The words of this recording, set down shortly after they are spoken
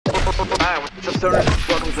Hi, what's up, stoners?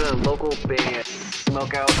 Welcome to the local band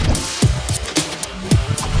Smokeout.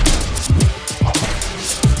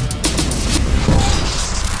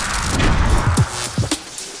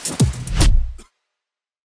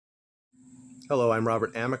 Hello, I'm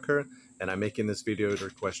Robert Amaker, and I'm making this video to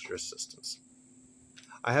request your assistance.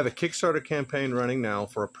 I have a Kickstarter campaign running now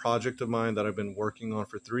for a project of mine that I've been working on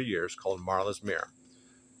for 3 years called Marla's Mirror.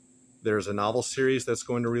 There's a novel series that's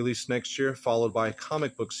going to release next year, followed by a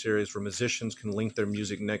comic book series where musicians can link their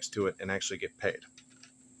music next to it and actually get paid.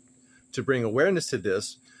 To bring awareness to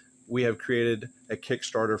this, we have created a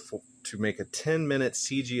Kickstarter to make a 10-minute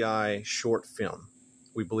CGI short film.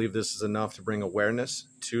 We believe this is enough to bring awareness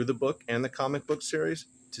to the book and the comic book series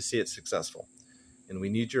to see it successful. And we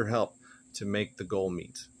need your help to make the goal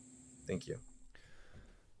meet. Thank you.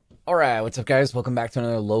 All right, what's up, guys? Welcome back to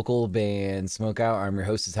another local band, Smokeout. I'm your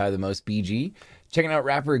host, is How the Most BG. Checking out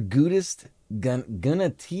rapper Guddhist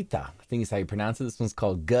Gunatita. I think is how you pronounce it. This one's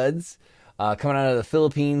called Gudds. Coming out of the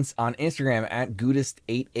Philippines on Instagram at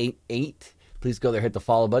Guddhist888. Please go there, hit the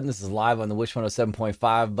follow button. This is live on the Wish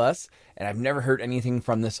 107.5 bus, and I've never heard anything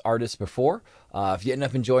from this artist before. If you end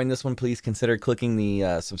up enjoying this one, please consider clicking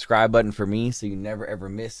the subscribe button for me so you never ever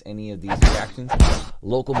miss any of these reactions.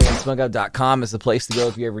 Localbandsmokeout.com is the place to go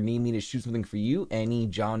if you ever need me to shoot something for you. Any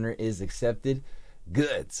genre is accepted.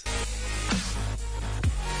 Goods.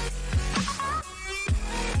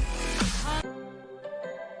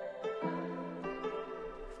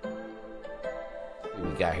 What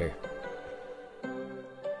we got here?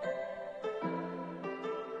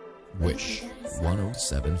 Wish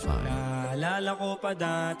 107.5. Naalala ko pa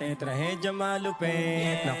dati, trahedya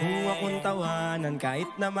malupit. Nakuha kong tawanan kahit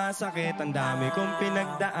na masakit. Ang dami kong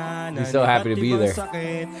pinagdaanan. He's so happy to be there.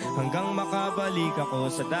 Sakit, hanggang makabalik ako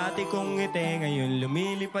sa dati kong ngiti. Ngayon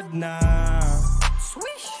lumilipad na.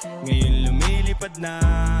 Ngayon lumilipad na.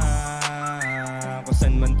 Kung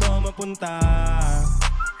saan man to mapunta,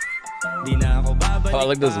 di na ako babalik. Oh,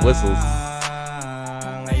 look at those whistles.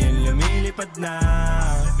 Ngayon lumilipad na.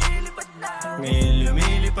 Ngayon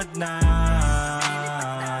lumilipad na.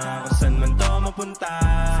 Kung saan man to mapunta,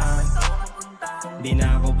 di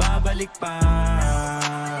na ako babalik pa.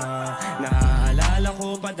 Naaalala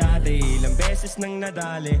ko pa dati, ilang beses nang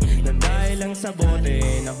nadali, nang dahil lang sa bote,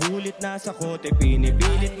 nahulit na sa kote,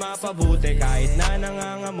 pinipilit mapabuti kahit na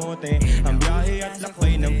nangangamote. Ang biyahe at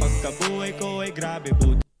lakoy ng pagkabuhay ko ay grabe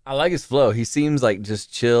buti. I like his flow. He seems like just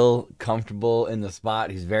chill, comfortable in the spot.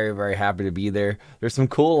 He's very, very happy to be there. There's some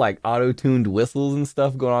cool like auto-tuned whistles and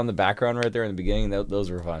stuff going on in the background right there in the beginning. Those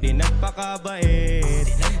were fun. Di nagpakabait,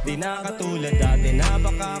 di nakatulad dati na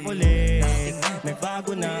baka kulit.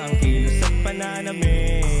 Nagbago na ang kilos at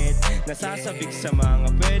pananamit. Nasasabik sa mga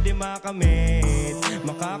pwede makamit.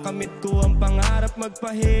 Makakamit ko ang pangarap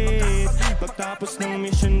magpahit. Pagtapos ng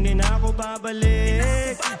mission din ako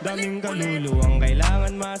babalik. Daming kaluluwang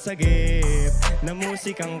kailangan masagip, na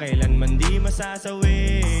musikang kailanman di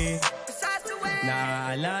masasawi.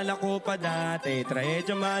 Naaalala ko pa dati,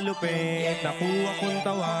 trahedya malupit. Nakuha kong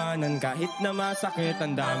tawanan kahit na masakit.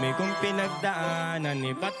 Ang dami kong pinagdaanan,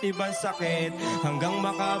 iba't ibang sakit, hanggang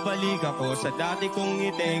makabalik ako sa dati kong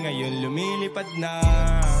ngiti. Ngayon lumilipad na.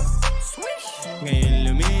 Ngayon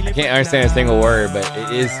lumilipad na. I can't understand a single word, but it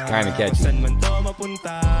is kind of catchy. Saan man to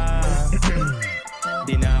mapunta,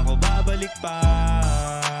 di na ako babalik pa.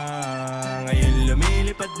 Ngayon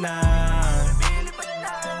lumilipad na.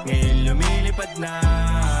 Ngayon lumilipad na.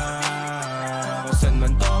 Kung saan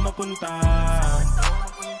man to mapunta,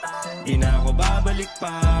 di na ako babalik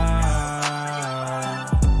pa.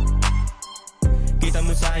 Kita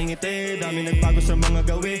mo sa ngiti, dami nagbago sa mga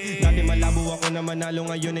gawi. Dati malabo ako na manalo,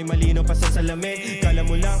 ngayon ay malino pa sa salamin. Kala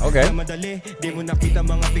mo lang na madali, di mo nakita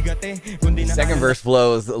mga bigate. Second verse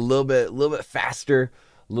flow is a little bit faster,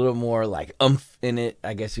 a little more like umph in it,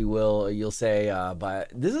 I guess you'll say,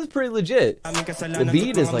 but this is pretty legit. The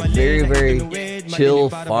beat is like very, very chill,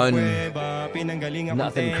 fun,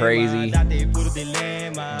 nothing crazy,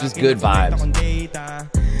 just good vibes.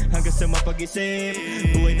 Hanggang sa mapag-isip,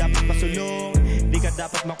 buhay dapat pasulong. Di ka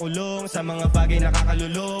dapat makulong sa mga bagay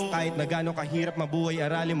nakakalulong. Kahit na gano'ng kahirap mabuhay,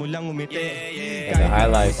 aralin mo lang umiti. The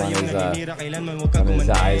highlights on his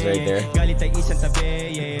eyes right there. Galit ay isang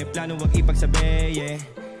tabi, plano wag ipagsabi.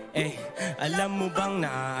 Alam mo bang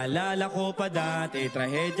naaalala ko pa dati,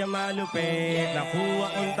 trahedya malupit.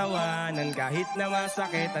 Nakuha kong tawanan kahit na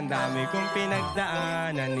masakit. Ang dami kong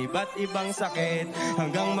pinagdaanan, iba't ibang sakit,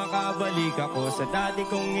 hanggang makabalik ako sa dati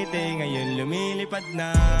kong ngiti. Ngayon lumilipad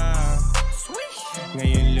na.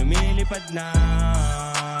 Ngayon lumilipad na.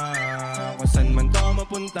 Kung saan man to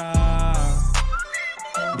mapunta,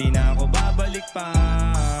 Di na ako babalik pa.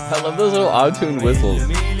 I love those little auto-tuned whistles.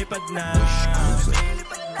 Lumilipad na.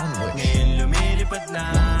 Ngayon lumilipad na.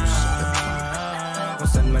 Kung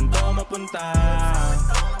saan man to mapunta,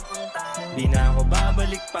 di na ako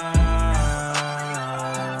babalik pa.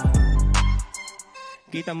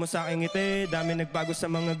 Kita mo sa aking ngiti, dami nagbago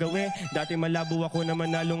sa mga gawi. Dati malabo ako na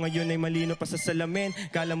manalo, ngayon ay malino pa sa salamin.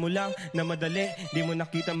 Kala mo lang na madali, di mo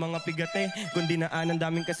nakita mga pigate. Kundi naan ang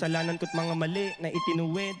daming kasalanan ko't mga mali na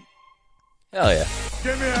itinuwid. Hell yeah.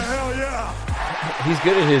 Give me a hell yeah! He's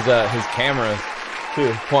good at his cameras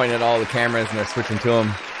too, pointing at all the cameras and they're switching to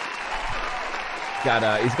him.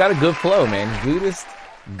 He's got a good flow, man. Guddhist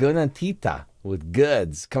Gunatita with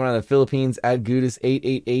Gudds, coming out of the Philippines, at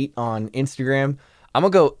Guddhist888 on Instagram. I'm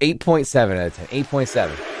gonna go 8.7 out of 10.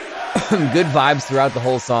 8.7. Good vibes throughout the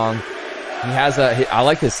whole song. I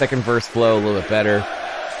like his second verse flow a little bit better.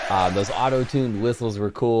 Those auto-tuned whistles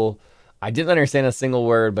were cool. I didn't understand a single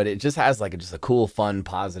word, but it just has like just a cool, fun,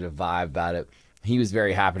 positive vibe about it. He was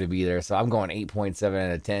very happy to be there, so I'm going 8.7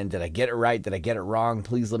 out of 10. Did I get it right? Did I get it wrong?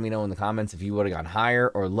 Please let me know in the comments if you would have gone higher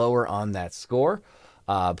or lower on that score.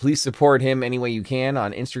 Please support him any way you can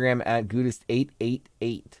on Instagram at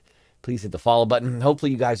Guddhist888. Please hit the follow button.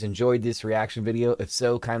 Hopefully you guys enjoyed this reaction video. If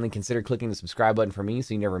so, kindly consider clicking the subscribe button for me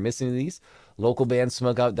so you never miss any of these.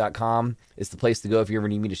 Localbandsmokeout.com is the place to go if you ever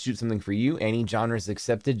need me to shoot something for you. Any genre is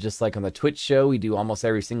accepted, just like on the Twitch show we do almost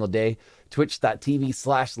every single day.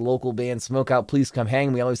 Twitch.tv/localbandsmokeout. Please come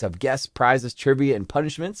hang. We always have guests, prizes, trivia, and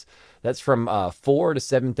punishments. That's from 4 to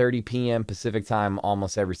 7:30 p.m. Pacific time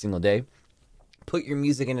almost every single day. Put your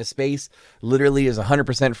music into space. Literally is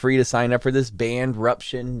 100% free to sign up for this.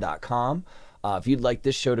 Bandruption.com. If you'd like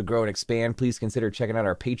this show to grow and expand, please consider checking out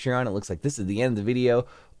our Patreon. It looks like this is the end of the video.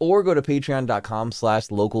 Or go to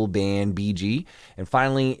patreon.com/localbandbg. And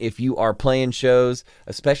finally, if you are playing shows,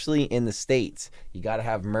 especially in the States, you got to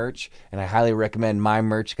have merch. And I highly recommend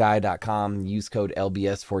mymerchguy.com. Use code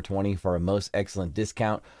LBS420 for a most excellent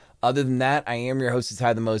discount. Other than that, I am your host,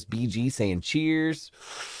 Ty the Most BG, saying cheers.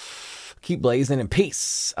 Keep blazing and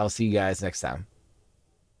peace. I'll see you guys next time.